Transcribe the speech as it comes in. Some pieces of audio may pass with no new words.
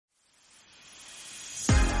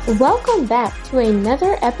Welcome back to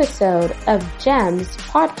another episode of GEMS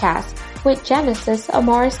podcast with Genesis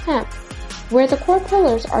Amaris Kemp, where the core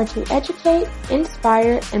pillars are to educate,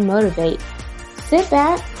 inspire, and motivate. Sit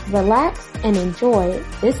back, relax, and enjoy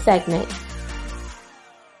this segment.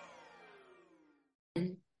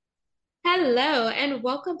 Hello, and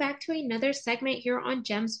welcome back to another segment here on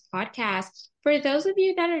GEMS podcast. For those of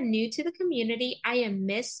you that are new to the community, I am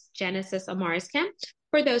Miss Genesis Amaris Kemp.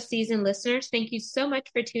 For those seasoned listeners, thank you so much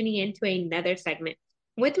for tuning in to another segment.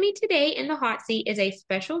 With me today in the hot seat is a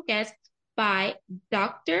special guest by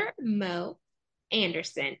Dr. Mo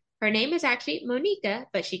Anderson. Her name is actually Monica,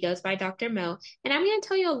 but she goes by Dr. Mo, and I'm going to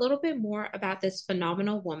tell you a little bit more about this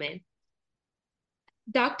phenomenal woman.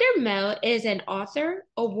 Dr. Mo is an author,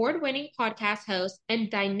 award-winning podcast host,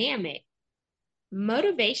 and dynamic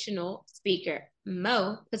motivational speaker.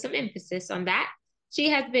 Mo put some emphasis on that. She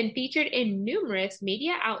has been featured in numerous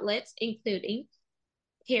media outlets, including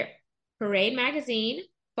Parade Magazine,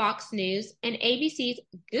 Fox News, and ABC's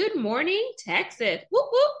Good Morning Texas. Whoop,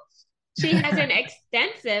 whoop. She has an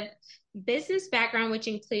extensive business background, which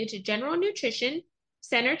includes General Nutrition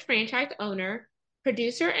Center's franchise owner,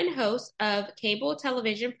 producer and host of cable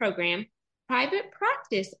television program, private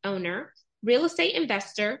practice owner, real estate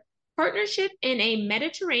investor, partnership in a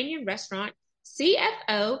Mediterranean restaurant,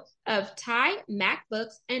 CFO of Thai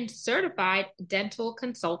MacBooks, and certified dental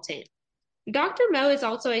consultant. Dr. Mo is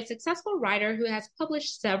also a successful writer who has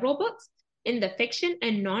published several books in the fiction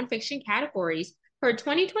and nonfiction categories. Her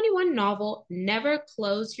 2021 novel, Never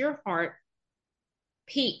Close Your Heart,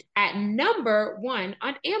 peaked at number 1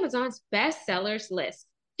 on Amazon's bestsellers list.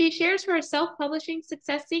 She shares her self-publishing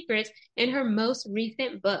success secrets in her most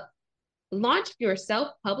recent book, Launch Your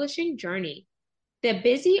Self-Publishing Journey, the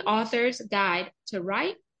busy author's guide to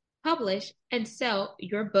write, publish, and sell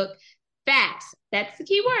your book fast. That's the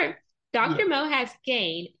key word. Dr. Mo has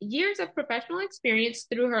gained years of professional experience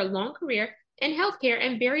through her long career in healthcare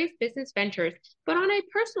and various business ventures. But on a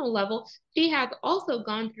personal level, she has also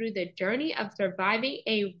gone through the journey of surviving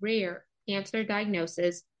a rare cancer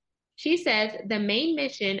diagnosis. She says the main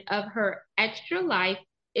mission of her extra life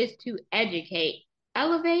is to educate,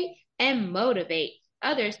 elevate, and motivate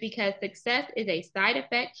others because success is a side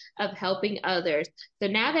effect of helping others. So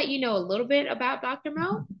now that you know a little bit about Dr.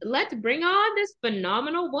 Mo, let's bring on this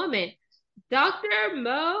phenomenal woman, Dr.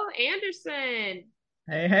 Mo Anderson.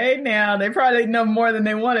 Hey, now. They probably know more than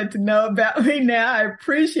they wanted to know about me now. I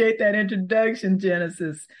appreciate that introduction,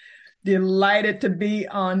 Genesis. Delighted to be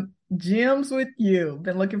on GEMS with you.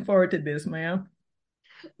 Been looking forward to this, ma'am.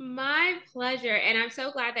 My pleasure. And I'm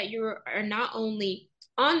so glad that you are not only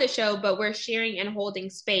on the show, but we're sharing and holding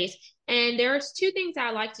space. And there's two things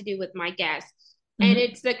I like to do with my guests. And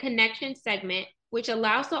it's the connection segment, which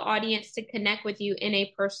allows the audience to connect with you in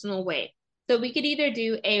a personal way. So we could either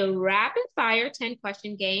do a rapid fire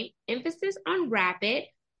 10-question game, emphasis on rapid,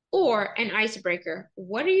 or an icebreaker.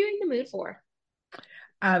 What are you in the mood for?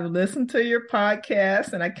 I've listened to your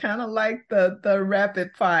podcast and I kind of like the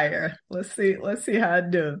rapid fire. Let's see how I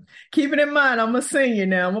do. Keep it in mind, I'm a senior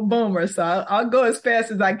now. I'm a boomer, so I'll go as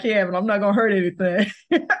fast as I can, but I'm not going to hurt anything.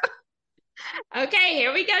 Okay,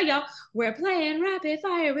 here we go, y'all. We're playing rapid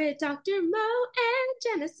fire with Dr. Mo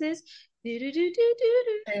and Genesis.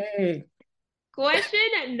 Hey. Question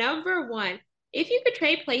number 1. If you could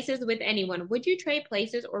trade places with anyone, would you trade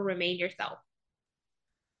places or remain yourself?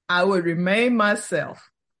 I would remain myself.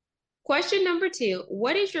 Question number 2.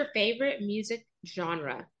 What is your favorite music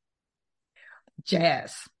genre?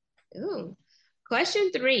 Jazz. Ooh.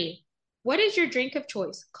 Question 3. What is your drink of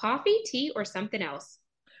choice? Coffee, tea, or something else?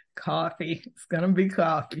 Coffee. It's going to be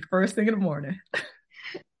coffee. First thing in the morning.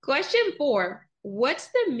 Question 4. What's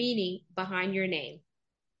the meaning behind your name?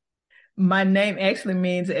 My name actually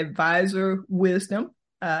means advisor wisdom.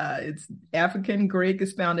 It's African, Greek.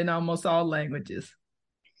 It's found in almost all languages.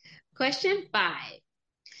 Question 5.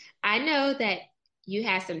 I know that you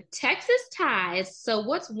have some Texas ties. So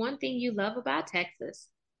what's one thing you love about Texas,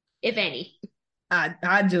 if any?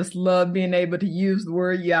 I just love being able to use the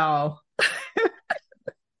word y'all.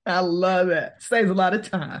 I love it. Saves a lot of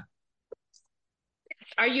time.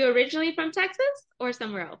 Are you originally from Texas or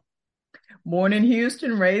somewhere else? Born in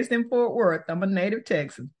Houston, raised in Fort Worth. I'm a native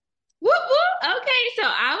Texan. Whoop, whoop. Okay, so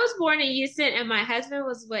I was born in Houston and my husband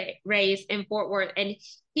was raised in Fort Worth. And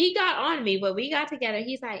he got on me when we got together.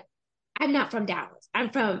 He's like, I'm not from Dallas. I'm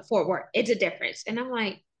from Fort Worth. It's a difference. And I'm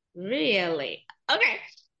like, really?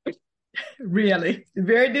 Okay. Really?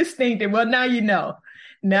 Very distinctive. Well, now you know.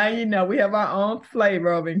 Now you know. We have our own flavor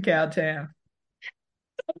over in Cowtown.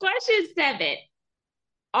 Question 7.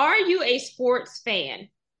 Are you a sports fan?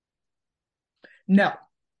 No.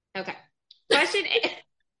 Okay. Question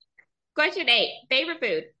Question 8, favorite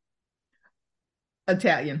food.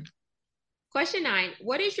 Italian. Question 9,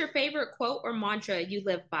 what is your favorite quote or mantra you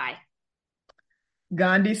live by?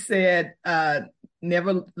 Gandhi said,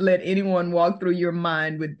 never let anyone walk through your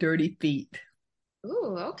mind with dirty feet.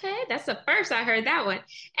 Ooh, okay. That's the first I heard that one.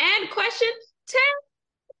 And question 10.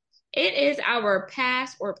 It is our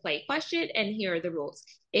pass or play question, and here are the rules.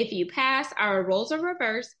 If you pass, our roles are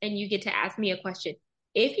reversed, and you get to ask me a question.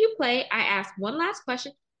 If you play, I ask one last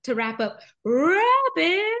question to wrap up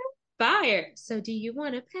rapid fire. So, do you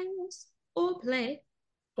want to pass or play?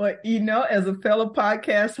 Well, as a fellow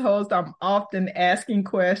podcast host, I'm often asking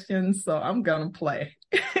questions, so I'm going to play.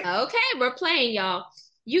 Okay, we're playing, y'all.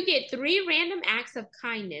 You get 3 random acts of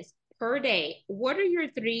kindness per day. What are your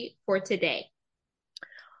 3 for today?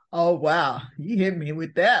 Oh, wow. You hit me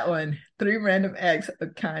with that one. 3 random acts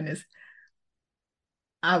of kindness.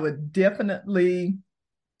 I would definitely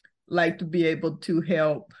like to be able to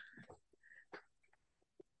help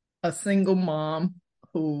a single mom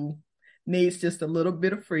who needs just a little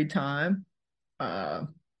bit of free time. Uh,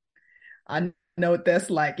 I know what that's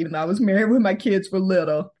like. Even though I was married when my kids were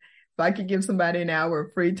little, if I could give somebody an hour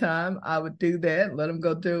of free time, I would do that. Let them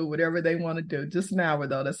go do whatever they want to do. Just an hour,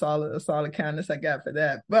 though. That's all. That's all the kindness I got for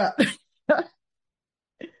that. But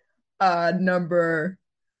number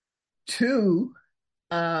 2,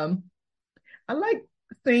 I like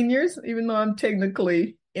seniors, even though I'm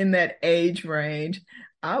technically in that age range.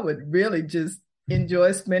 I would really just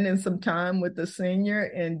enjoy spending some time with the senior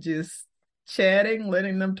and just chatting,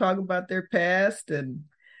 letting them talk about their past and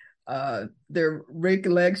their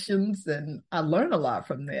recollections. And I learned a lot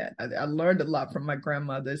from that. I learned a lot from my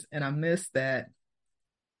grandmothers, and I miss that.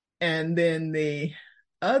 And then the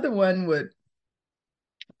other one would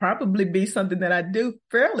probably be something that I do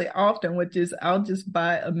fairly often, which is I'll just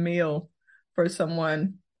buy a meal for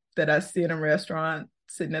someone that I see in a restaurant,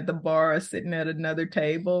 sitting at the bar, sitting at another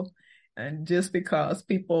table. And just because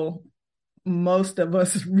most of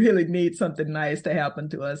us really need something nice to happen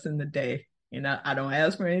to us in the day. I don't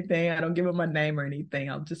ask for anything. I don't give them my name or anything.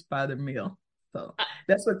 I'll just buy their meal. So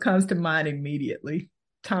that's what comes to mind immediately.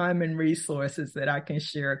 Time and resources that I can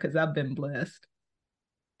share because I've been blessed.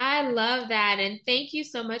 I love that. And thank you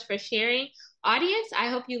so much for sharing. Audience, I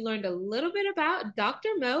hope you learned a little bit about Dr.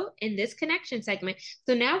 Mo in this connection segment.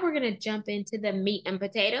 So now we're going to jump into the meat and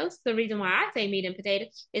potatoes. The reason why I say meat and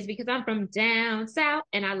potatoes is because I'm from down south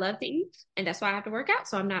and I love to eat. And that's why I have to work out.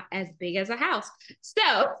 So I'm not as big as a house.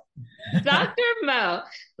 So, Dr. Mo,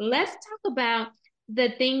 let's talk about the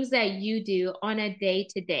things that you do on a day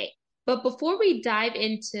to day. But before we dive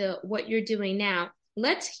into what you're doing now,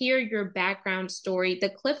 let's hear your background story, the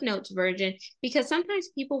Cliff Notes version, because sometimes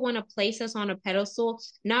people want to place us on a pedestal,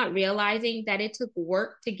 not realizing that it took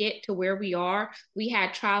work to get to where we are. We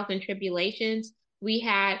had trials and tribulations. We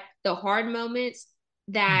had the hard moments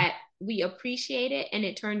that we appreciated, and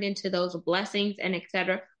it turned into those blessings and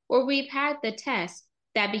etc. Or we've had the tests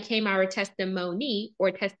that became our testimony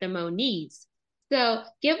or testimonies. So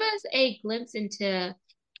give us a glimpse into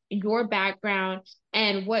your background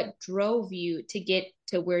and what drove you to get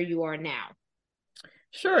to where you are now.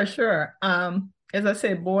 Sure, sure. As I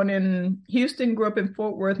said, born in Houston, grew up in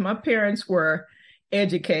Fort Worth. My parents were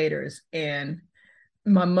educators, and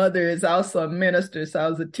my mother is also a minister. So I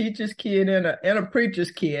was a teacher's kid and a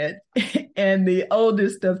preacher's kid, and the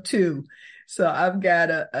oldest of 2. So I've got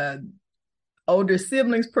a older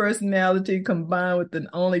sibling's personality combined with an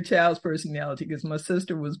only child's personality because my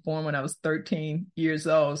sister was born when I was 13 years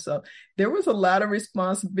old. So there was a lot of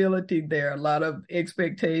responsibility there, a lot of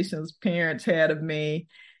expectations parents had of me.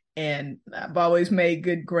 And I've always made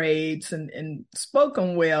good grades and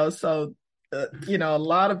spoken well. So, a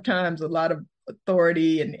lot of times, a lot of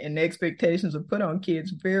authority and expectations are put on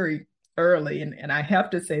kids very early. And I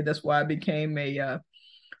have to say that's why I became a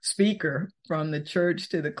speaker from the church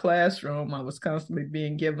to the classroom. I was constantly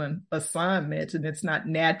being given assignments, and it's not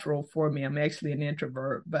natural for me. I'm actually an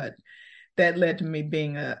introvert, but that led to me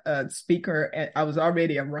being a speaker. I was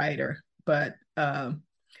already a writer, but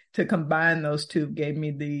to combine those two gave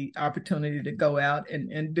me the opportunity to go out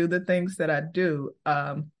and do the things that I do.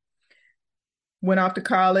 Went off to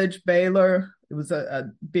college, Baylor. It was a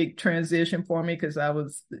big transition for me because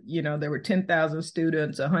there were 10,000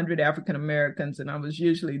 students, 100 African Americans, and I was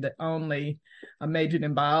usually I majored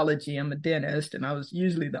in biology. I'm a dentist, and I was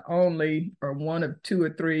usually the only or one of 2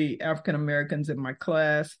 or 3 African Americans in my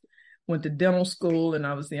class. Went to dental school, and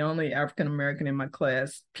I was the only African American in my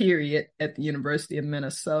class, period, at the University of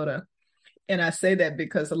Minnesota. And I say that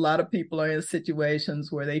because a lot of people are in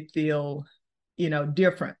situations where they feel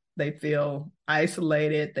different They feel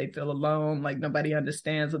isolated. They feel alone, like nobody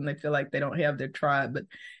understands them. They feel like they don't have their tribe. But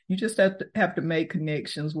you just have to make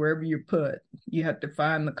connections wherever you're put. You have to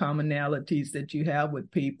find the commonalities that you have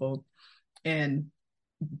with people. And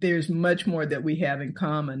there's much more that we have in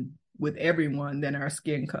common with everyone than our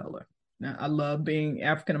skin color. Now, I love being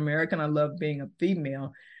African American. I love being a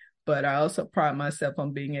female, but I also pride myself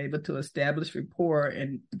on being able to establish rapport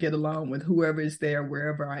and get along with whoever is there,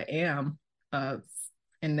 wherever I am.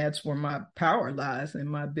 And that's where my power lies, in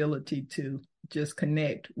my ability to just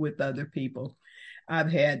connect with other people. I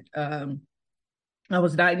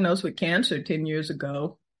was diagnosed with cancer 10 years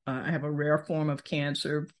ago. I have a rare form of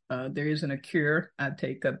cancer. There isn't a cure. I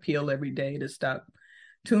take a pill every day to stop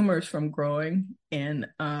tumors from growing. And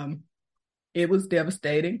it was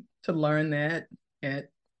devastating to learn that at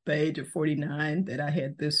the age of 49 that I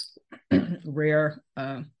had this rare,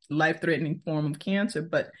 life-threatening form of cancer.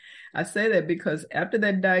 But I say that because after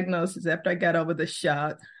that diagnosis, after I got over the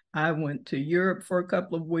shock, I went to Europe for a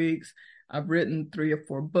couple of weeks. I've written 3 or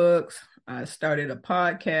 4 books. I started a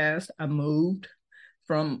podcast. I moved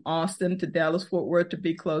from Austin to Dallas, Fort Worth to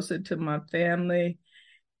be closer to my family.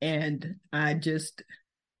 And I just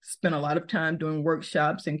spent a lot of time doing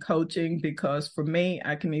workshops and coaching, because for me,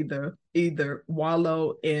 I can either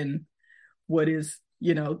wallow in what is,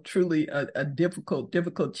 truly a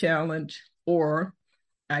difficult challenge, or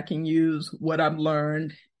I can use what I've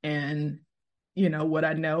learned and, what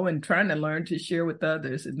I know and trying to learn to share with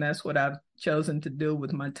others. And that's what I've chosen to do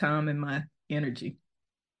with my time and my energy.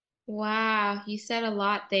 Wow, you said a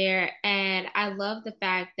lot there. And I love the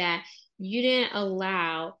fact that you didn't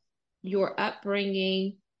allow your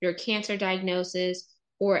upbringing, your cancer diagnosis,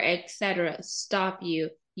 or etc. stop you.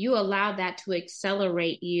 You allowed that to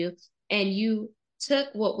accelerate you, and you took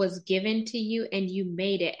what was given to you and you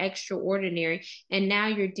made it extraordinary. And now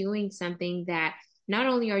you're doing something that not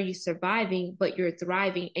only are you surviving, but you're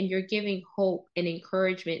thriving, and you're giving hope and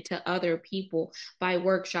encouragement to other people by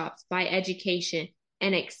workshops, by education,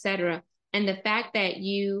 and etc. And the fact that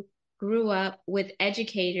you grew up with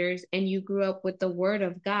educators and you grew up with the word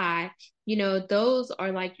of God, those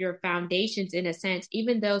are like your foundations in a sense.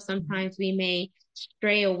 Even though sometimes we may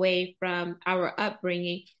stray away from our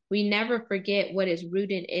upbringing, we never forget what is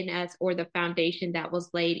rooted in us, or the foundation that was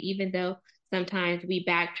laid. Even though sometimes we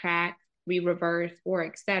backtrack, we reverse, or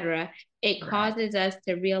etc., it causes us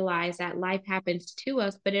to realize that life happens to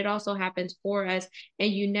us, but it also happens for us.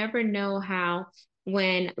 And you never know how,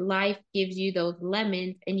 when life gives you those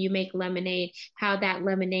lemons and you make lemonade, how that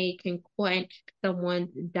lemonade can quench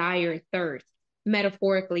someone's dire thirst,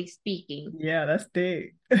 metaphorically speaking. Yeah, that's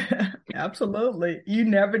big. Absolutely. You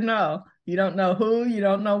never know. You don't know who, you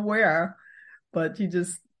don't know where, but you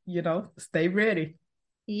just, stay ready.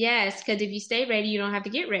 Yes, because if you stay ready, you don't have to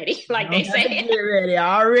get ready, like they say. Get ready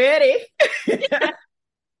already.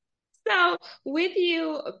 So, with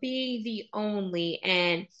you being the only,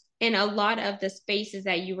 and in a lot of the spaces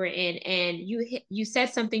that you were in, and you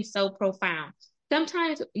said something so profound.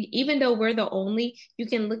 Sometimes, even though we're the only, you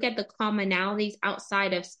can look at the commonalities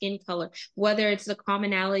outside of skin color, whether it's the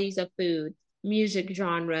commonalities of food, music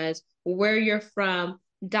genres, where you're from,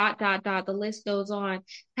 dot, dot, dot, the list goes on.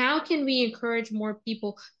 How can we encourage more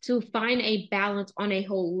people to find a balance on a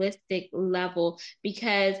holistic level?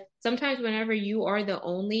 Because sometimes whenever you are the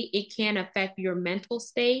only, it can affect your mental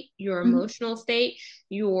state, your emotional state,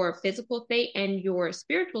 your physical state, and your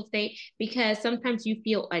spiritual state, because sometimes you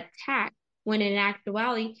feel attacked, when in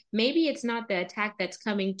actuality, maybe it's not the attack that's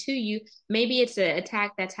coming to you. Maybe it's the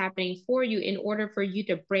attack that's happening for you, in order for you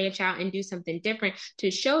to branch out and do something different, to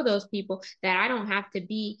show those people that I don't have to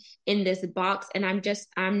be in this box, and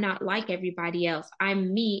I'm not like everybody else.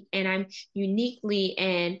 I'm me, and I'm uniquely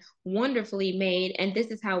and wonderfully made. And this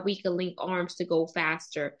is how we can link arms to go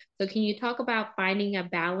faster. So can you talk about finding a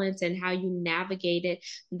balance and how you navigated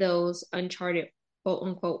those uncharted, quote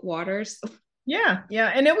unquote, waters? Yeah.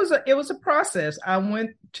 And it was a process. I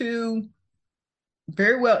went to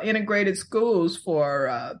very well integrated schools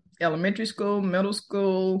for elementary school, middle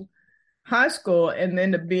school, high school, and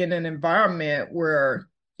then to be in an environment where,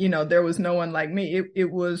 there was no one like me.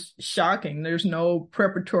 It was shocking. There's no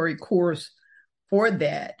preparatory course for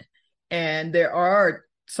that. And there are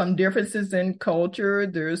some differences in culture.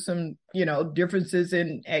 There's some, differences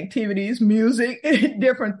in activities, music,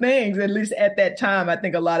 different things. At least at that time, I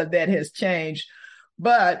think a lot of that has changed.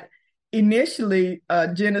 But initially,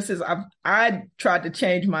 Genesis, I tried to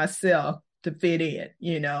change myself to fit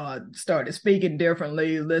in. I started speaking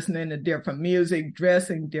differently, listening to different music,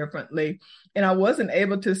 dressing differently. And I wasn't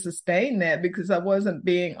able to sustain that because I wasn't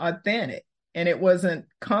being authentic and it wasn't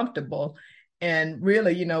comfortable. And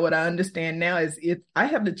really, what I understand now is if I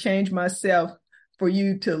have to change myself for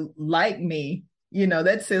you to like me,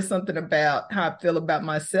 that says something about how I feel about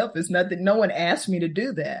myself. It's nothing, no one asked me to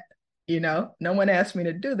do that. No one asked me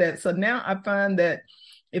to do that. So now I find that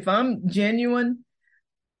if I'm genuine,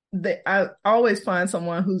 that I always find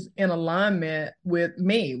someone who's in alignment with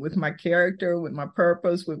me, with my character, with my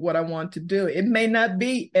purpose, with what I want to do. It may not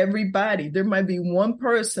be everybody. There might be one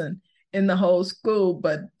person in the whole school,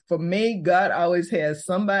 but for me, God always has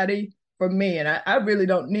somebody for me. And I really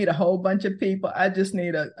don't need a whole bunch of people. I just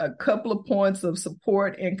need a couple of points of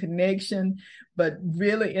support and connection. But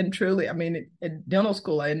really and truly, I mean, at dental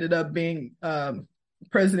school, I ended up being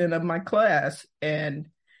president of my class. And,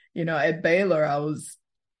 at Baylor, I was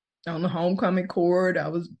on the homecoming court. I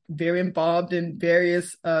was very involved in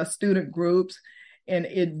various student groups. And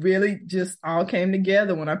it really just all came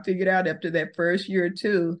together when I figured out after that first year or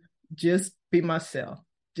two, just be myself,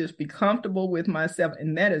 just be comfortable with myself.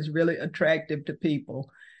 And that is really attractive to people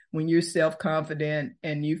when you're self-confident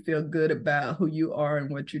and you feel good about who you are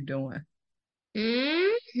and what you're doing.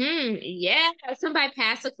 Yeah, somebody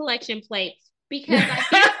pass a collection plate because I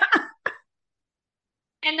think,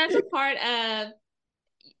 and that's a part of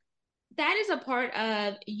that is a part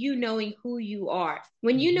of you knowing who you are.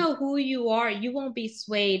 When you know who you are, you won't be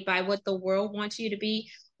swayed by what the world wants you to be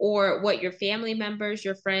or what your family members,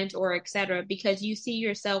 your friends, or etc. Because you see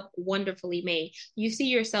yourself wonderfully made. You see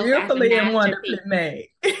yourself as a Beautifully and masterpiece. wonderfully made.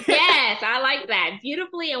 Yes, I like that.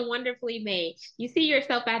 Beautifully and wonderfully made. You see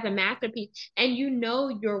yourself as a masterpiece and you know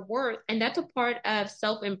your worth. And that's a part of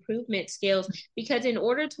self-improvement skills because in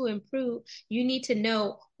order to improve, you need to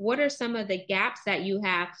know what are some of the gaps that you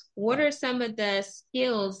have? What are some of the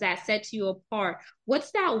skills that set you apart?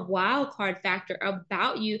 What's that wild card factor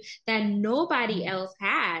about you that nobody else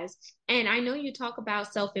has? And I know you talk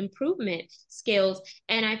about self-improvement skills.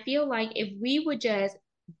 And I feel like if we would just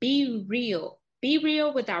be real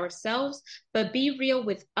with ourselves, but be real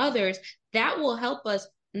with others, that will help us,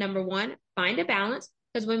 number one, find a balance.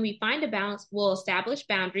 Because when we find a balance, we'll establish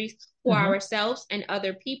boundaries for ourselves and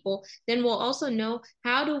other people. Then we'll also know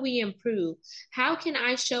how do we improve? How can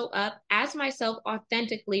I show up as myself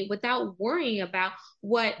authentically without worrying about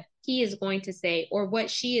what he is going to say or what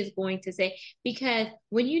she is going to say? Because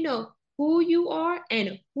when you know who you are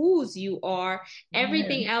and whose you are,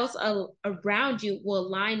 everything else around you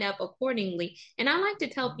will line up accordingly. And I like to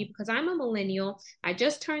tell people, because I'm a millennial, I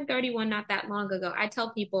just turned 31 not that long ago. I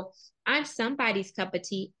tell people, I'm somebody's cup of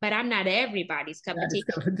tea, but I'm not everybody's cup of tea.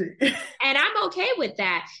 And I'm okay with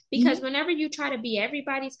that because whenever you try to be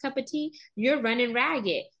everybody's cup of tea, you're running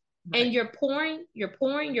ragged. Right. And you're pouring,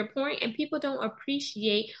 and people don't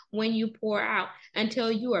appreciate when you pour out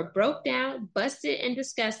until you are broke down, busted, and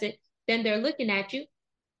disgusted. Then they're looking at you,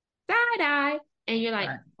 side eye, and you're like,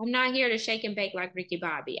 right. I'm not here to shake and bake like Ricky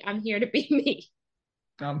Bobby. I'm here to be me.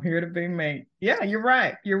 I'm here to be me. Yeah, you're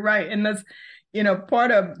right. You're right. And that's,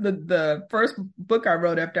 part of the first book I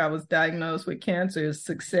wrote after I was diagnosed with cancer is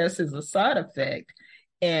Success is a Side Effect.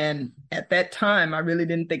 And at that time, I really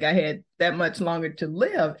didn't think I had that much longer to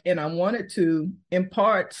live. And I wanted to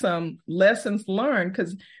impart some lessons learned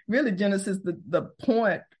because really, Genesis, the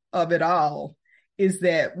point of it all is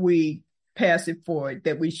that we pass it forward,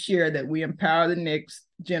 that we share, that we empower the next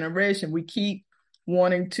generation. We keep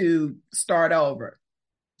wanting to start over.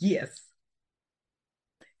 Yes.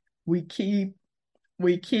 We keep,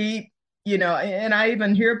 and I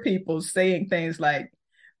even hear people saying things like,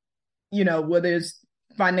 whether it's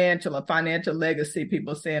a financial legacy,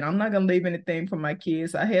 people saying, I'm not going to leave anything for my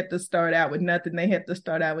kids. I had to start out with nothing. They had to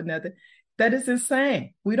start out with nothing. That is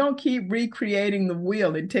insane. We don't keep recreating the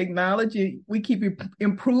wheel. In technology, we keep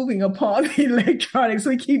improving upon the electronics.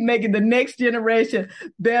 We keep making the next generation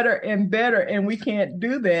better and better. And we can't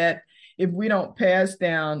do that if we don't pass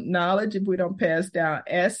down knowledge, if we don't pass down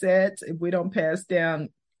assets, if we don't pass down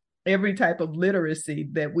every type of literacy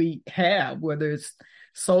that we have, whether it's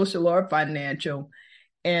social or financial.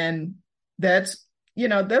 And that's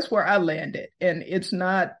where I landed. And it's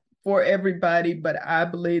not for everybody, but I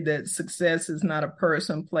believe that success is not a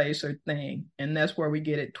person, place, or thing. And that's where we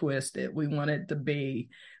get it twisted. We want it to be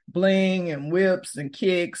bling and whips and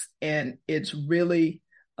kicks, and it's really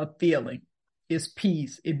a feeling. It's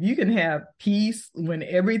peace. If you can have peace when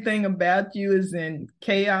everything about you is in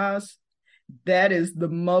chaos, that is the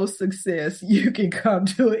most success you can come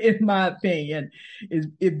to, in my opinion, is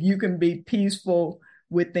if you can be peaceful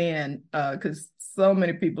within, because so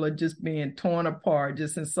many people are just being torn apart,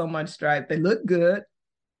 just in so much strife. They look good.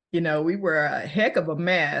 We wear a heck of a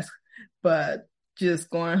mask, but just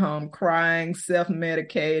going home crying,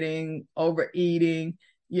 self-medicating, overeating,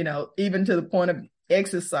 even to the point of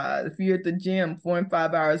exercise. If you're at the gym 4 and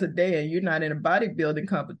 5 hours a day and you're not in a bodybuilding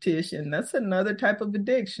competition, that's another type of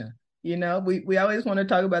addiction. You know, we always want to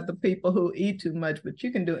talk about the people who eat too much, but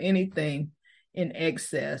you can do anything in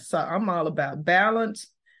excess. So I'm all about balance,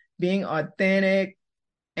 being authentic,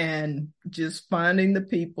 and just finding the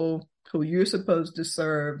people who you're supposed to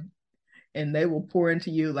serve, and they will pour into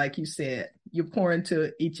you. Like you said, you pour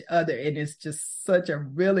into each other, and it's just such a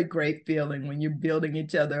really great feeling when you're building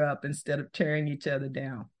each other up instead of tearing each other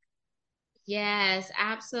down. Yes,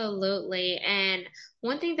 absolutely. And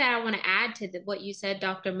one thing that I want to add to what you said,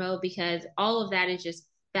 Dr. Mo, because all of that is just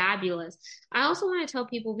fabulous. I also want to tell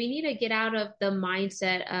people we need to get out of the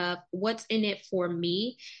mindset of what's in it for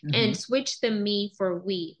me and switch the me for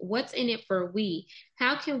we. What's in it for we?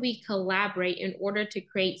 How can we collaborate in order to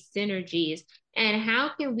create synergies? And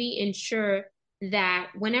how can we ensure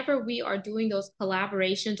that whenever we are doing those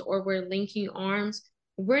collaborations or we're linking arms,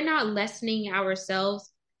 we're not lessening ourselves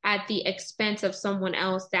at the expense of someone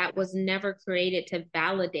else that was never created to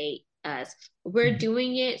validate us. We're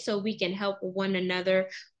doing it so we can help one another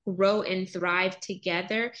grow and thrive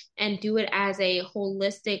together and do it as a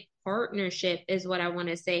holistic partnership, is what I want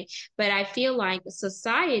to say. But I feel like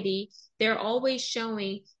society, they're always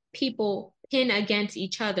showing people pin against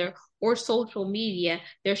each other, or social media.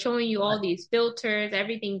 They're showing you all these filters,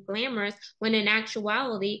 everything glamorous, when in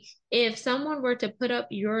actuality, if someone were to put up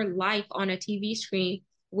your life on a TV screen,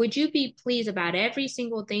 would you be pleased about every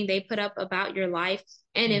single thing they put up about your life?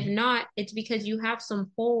 And if not, it's because you have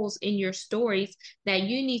some holes in your stories that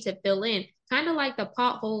you need to fill in. Kind of like the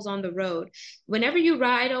potholes on the road. Whenever you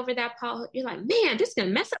ride over that pothole, you're like, man, this is going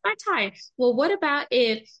to mess up my tire. Well, what about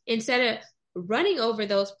if instead of running over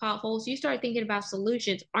those potholes, you start thinking about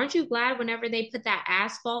solutions? Aren't you glad whenever they put that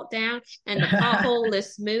asphalt down and the pothole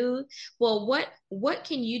is smooth? Well, what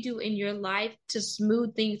can you do in your life to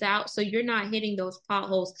smooth things out so you're not hitting those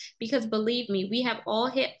potholes? Because believe me, we have all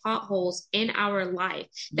hit potholes in our life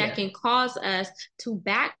that can cause us to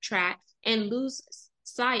backtrack and lose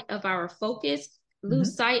sight of our focus,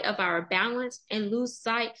 lose sight of our balance, and lose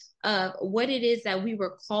sight of what it is that we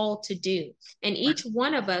were called to do. And each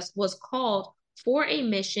one of us was called for a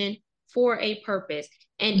mission, for a purpose.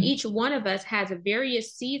 And each one of us has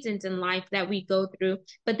various seasons in life that we go through,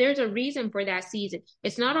 but there's a reason for that season.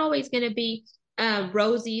 It's not always going to be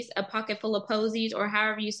rosies, a pocket full of posies, or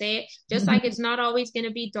however you say it, just like it's not always going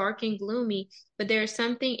to be dark and gloomy, but there's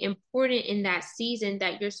something important in that season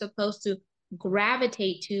that you're supposed to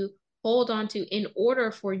gravitate to, hold on to, in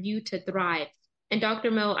order for you to thrive. And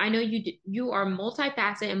Dr. Mo, I know you are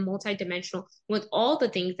multifaceted and multidimensional with all the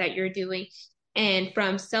things that you're doing, and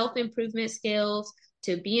from self-improvement skills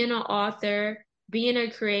to being an author, being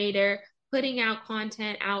a creator, putting out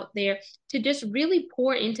content out there to just really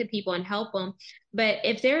pour into people and help them. But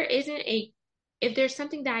if there's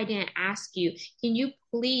something that I didn't ask you, can you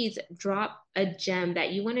please drop a gem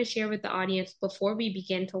that you want to share with the audience before we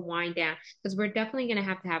begin to wind down? Because we're definitely going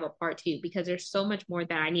to have a part two, because there's so much more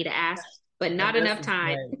that I need to ask, but not enough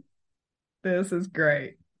time. This is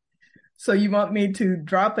great. So you want me to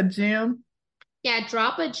drop a gem? Yeah,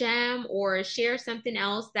 drop a gem or share something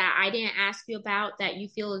else that I didn't ask you about that you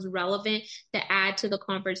feel is relevant to add to the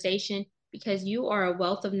conversation, because you are a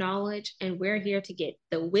wealth of knowledge and we're here to get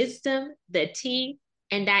the wisdom, the tea,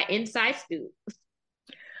 and that inside scoop.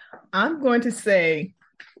 I'm going to say,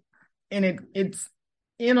 and it's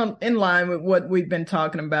in line with what we've been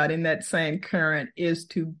talking about in that same current, is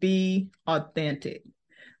to be authentic.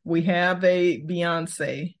 We have a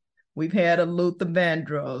Beyonce. We've had a Luther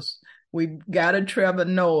Vandross. We've got a Trevor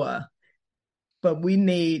Noah. But we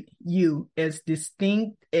need you, as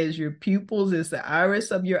distinct as your pupils, as the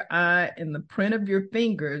iris of your eye and the print of your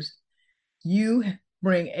fingers. You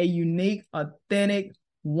bring a unique, authentic,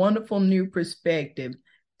 wonderful new perspective.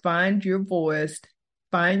 Find your voice,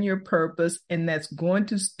 find your purpose, and that's going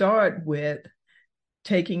to start with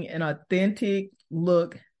taking an authentic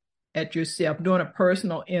look at yourself, doing a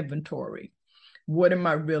personal inventory. What am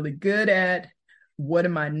I really good at? What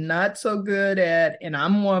am I not so good at? And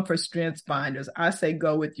I'm one for strengths finders. I say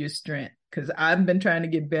go with your strength, because I've been trying to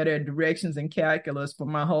get better at directions and calculus for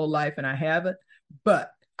my whole life, and I haven't.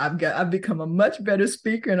 But I've become a much better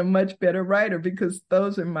speaker and a much better writer because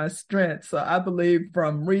those are my strengths. So I believe,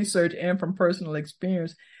 from research and from personal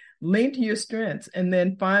experience, lean to your strengths and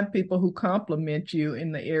then find people who complement you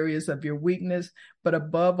in the areas of your weakness. But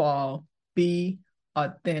above all, be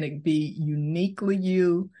authentic, be uniquely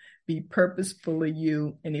you, be purposefully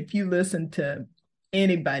you. And if you listen to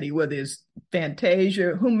anybody, whether it's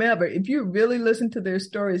Fantasia, whomever, if you really listen to their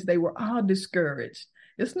stories, they were all discouraged.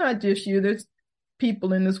 It's not just you. There's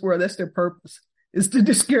people in this world, that's their purpose. Is to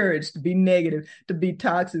discourage, to be negative, to be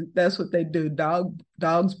toxic. That's what they do.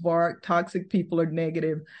 Dogs bark. Toxic people are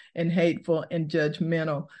negative and hateful and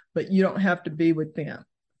judgmental, but you don't have to be with them.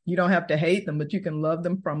 You don't have to hate them, but you can love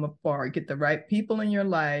them from afar. Get the right people in your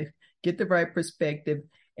life, get the right perspective,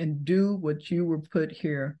 and do what you were put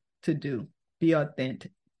here to do. Be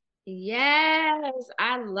authentic. Yes,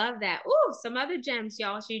 I love that. Ooh, some other gems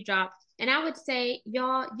y'all she dropped. And I would say,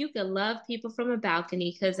 y'all, you can love people from a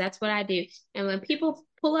balcony because that's what I do. And when people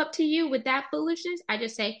pull up to you with that foolishness, I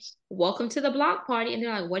just say, welcome to the block party. And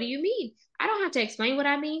they're like, what do you mean? I don't have to explain what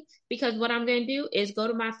I mean because what I'm going to do is go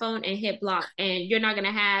to my phone and hit block. And you're not going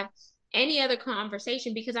to have any other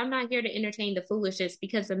conversation because I'm not here to entertain the foolishness.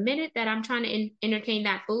 Because the minute that I'm trying to entertain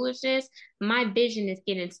that foolishness, my vision is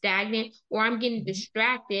getting stagnant or I'm getting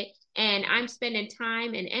distracted and I'm spending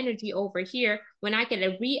time and energy over here when I can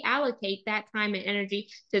reallocate that time and energy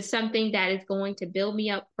to something that is going to build me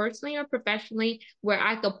up personally or professionally, where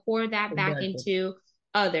I could pour that back into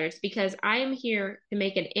others because I am here to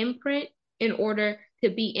make an imprint in order to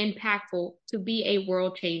be impactful, to be a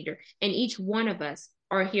world changer. And each one of us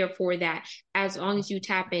are here for that as long as you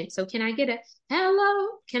tap in. So can I get a hello?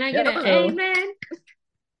 Can I get an amen?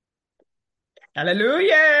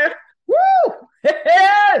 Hallelujah. Woo!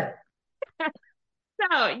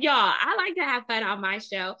 So, y'all, I like to have fun on my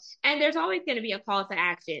show, and there's always going to be a call to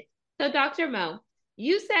action. So, Dr. Mo,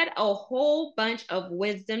 you said a whole bunch of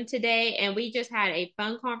wisdom today, and we just had a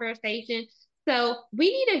fun conversation. So, we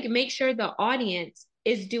need to make sure the audience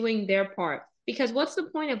is doing their part because what's the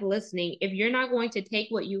point of listening if you're not going to take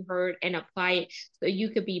what you heard and apply it so you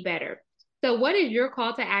could be better? So, what is your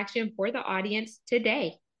call to action for the audience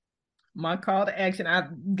today? My call to action,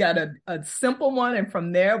 I've got a simple one, and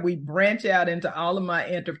from there we branch out into all of my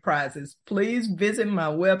enterprises. Please visit my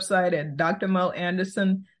website at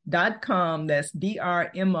drmoanderson.com. That's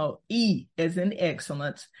DRMOE as in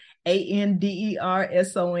excellence,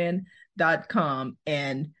 ANDERSON.com.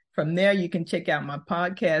 And from there you can check out my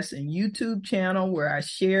podcast and YouTube channel where I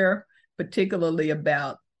share particularly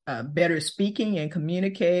about better speaking and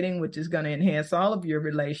communicating, which is going to enhance all of your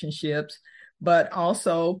relationships. But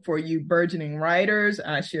also for you burgeoning writers,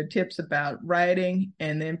 I share tips about writing.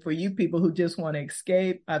 And then for you people who just want to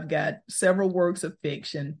escape, I've got several works of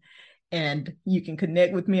fiction. And you can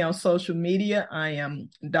connect with me on social media. I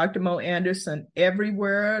am Dr. Mo Anderson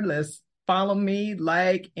everywhere. Let's follow me,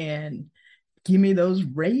 like, and give me those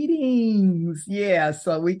ratings. Yeah,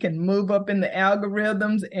 so we can move up in the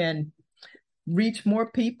algorithms and reach more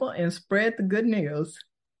people and spread the good news.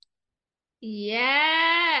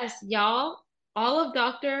 Yes, y'all. All of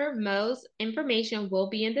Dr. Mo's information will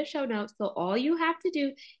be in the show notes. So all you have to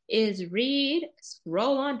do is read,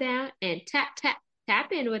 scroll on down, and tap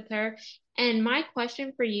in with her. And my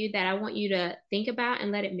question for you that I want you to think about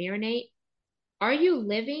and let it marinate, are you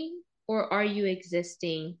living or are you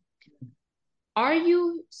existing? Are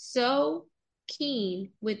you so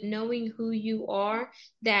keen with knowing who you are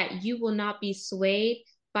that you will not be swayed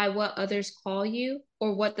by what others call you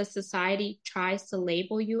or what the society tries to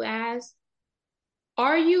label you as?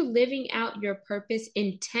 Are you living out your purpose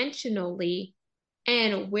intentionally?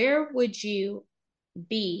 And where would you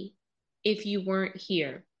be if you weren't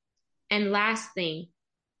here? And last thing,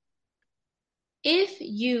 if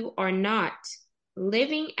you are not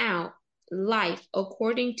living out life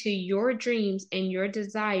according to your dreams and your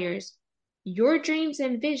desires, your dreams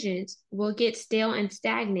and visions will get stale and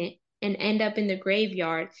stagnant and end up in the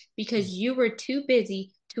graveyard because you were too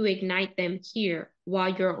busy to ignite them here while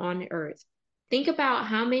you're on earth. Think about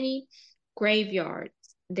how many graveyards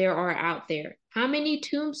there are out there, how many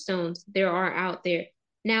tombstones there are out there.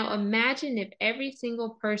 Now imagine if every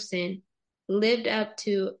single person lived up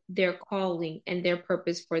to their calling and their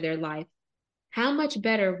purpose for their life. How much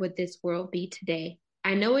better would this world be today?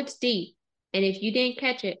 I know it's deep, and if you didn't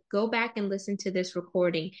catch it, go back and listen to this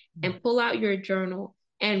recording and pull out your journal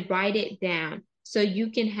and write it down so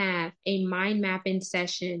you can have a mind mapping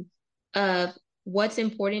session of what's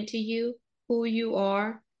important to you, who you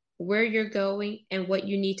are, where you're going, and what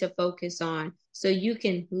you need to focus on so you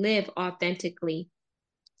can live authentically,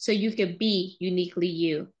 so you can be uniquely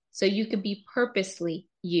you, so you can be purposely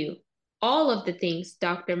you. All of the things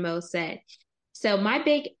Dr. Mo said. So my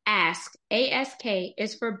big ask, ASK,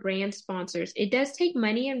 is for brand sponsors. It does take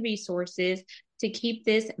money and resources to keep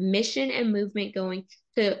this mission and movement going,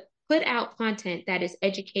 to put out content that is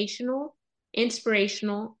educational,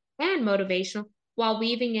 inspirational, and motivational while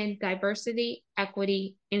weaving in diversity,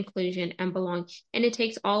 equity, inclusion, and belonging. And it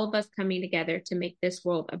takes all of us coming together to make this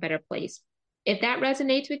world a better place. If that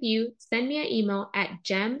resonates with you, send me an email at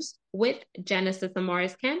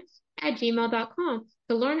gemswithgenesisamariskim gmail.com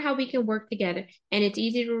to learn how we can work together. And it's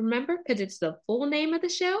easy to remember because it's the full name of the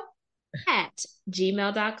show at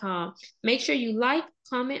gmail.com. Make sure you like,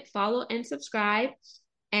 comment, follow, and subscribe,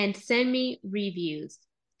 and send me reviews.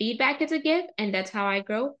 Feedback is a gift, and that's how I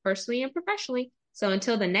grow personally and professionally. So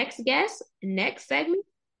until the next guest, next segment,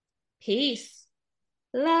 peace,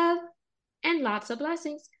 love, and lots of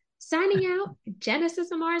blessings. Signing out, Genesis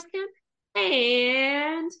Amaris-Kemp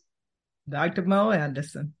and Dr. Mo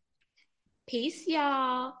Anderson. Peace,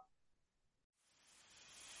 y'all.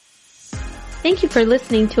 Thank you for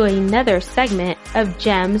listening to another segment of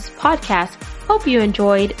GEMS podcast. Hope you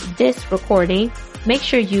enjoyed this recording. Make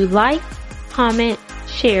sure you like, comment,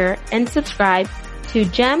 share, and subscribe to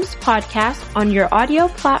GEMS podcast on your audio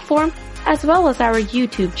platform, as well as our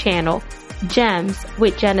YouTube channel, GEMS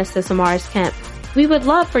with Genesis Amaris-Kemp. We would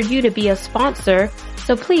love for you to be a sponsor,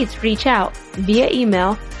 so please reach out via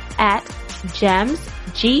email at GEMS,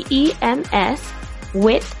 GEMS,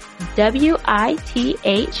 with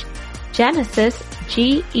WITH, Genesis,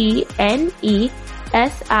 GENESIS,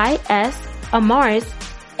 Amaris,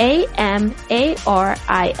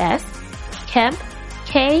 AMARIS, Kemp,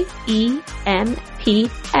 KEMP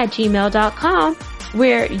 @gmail.com,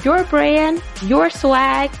 where your brand, your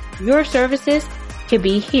swag, your services can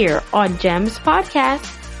be here on GEMS Podcast.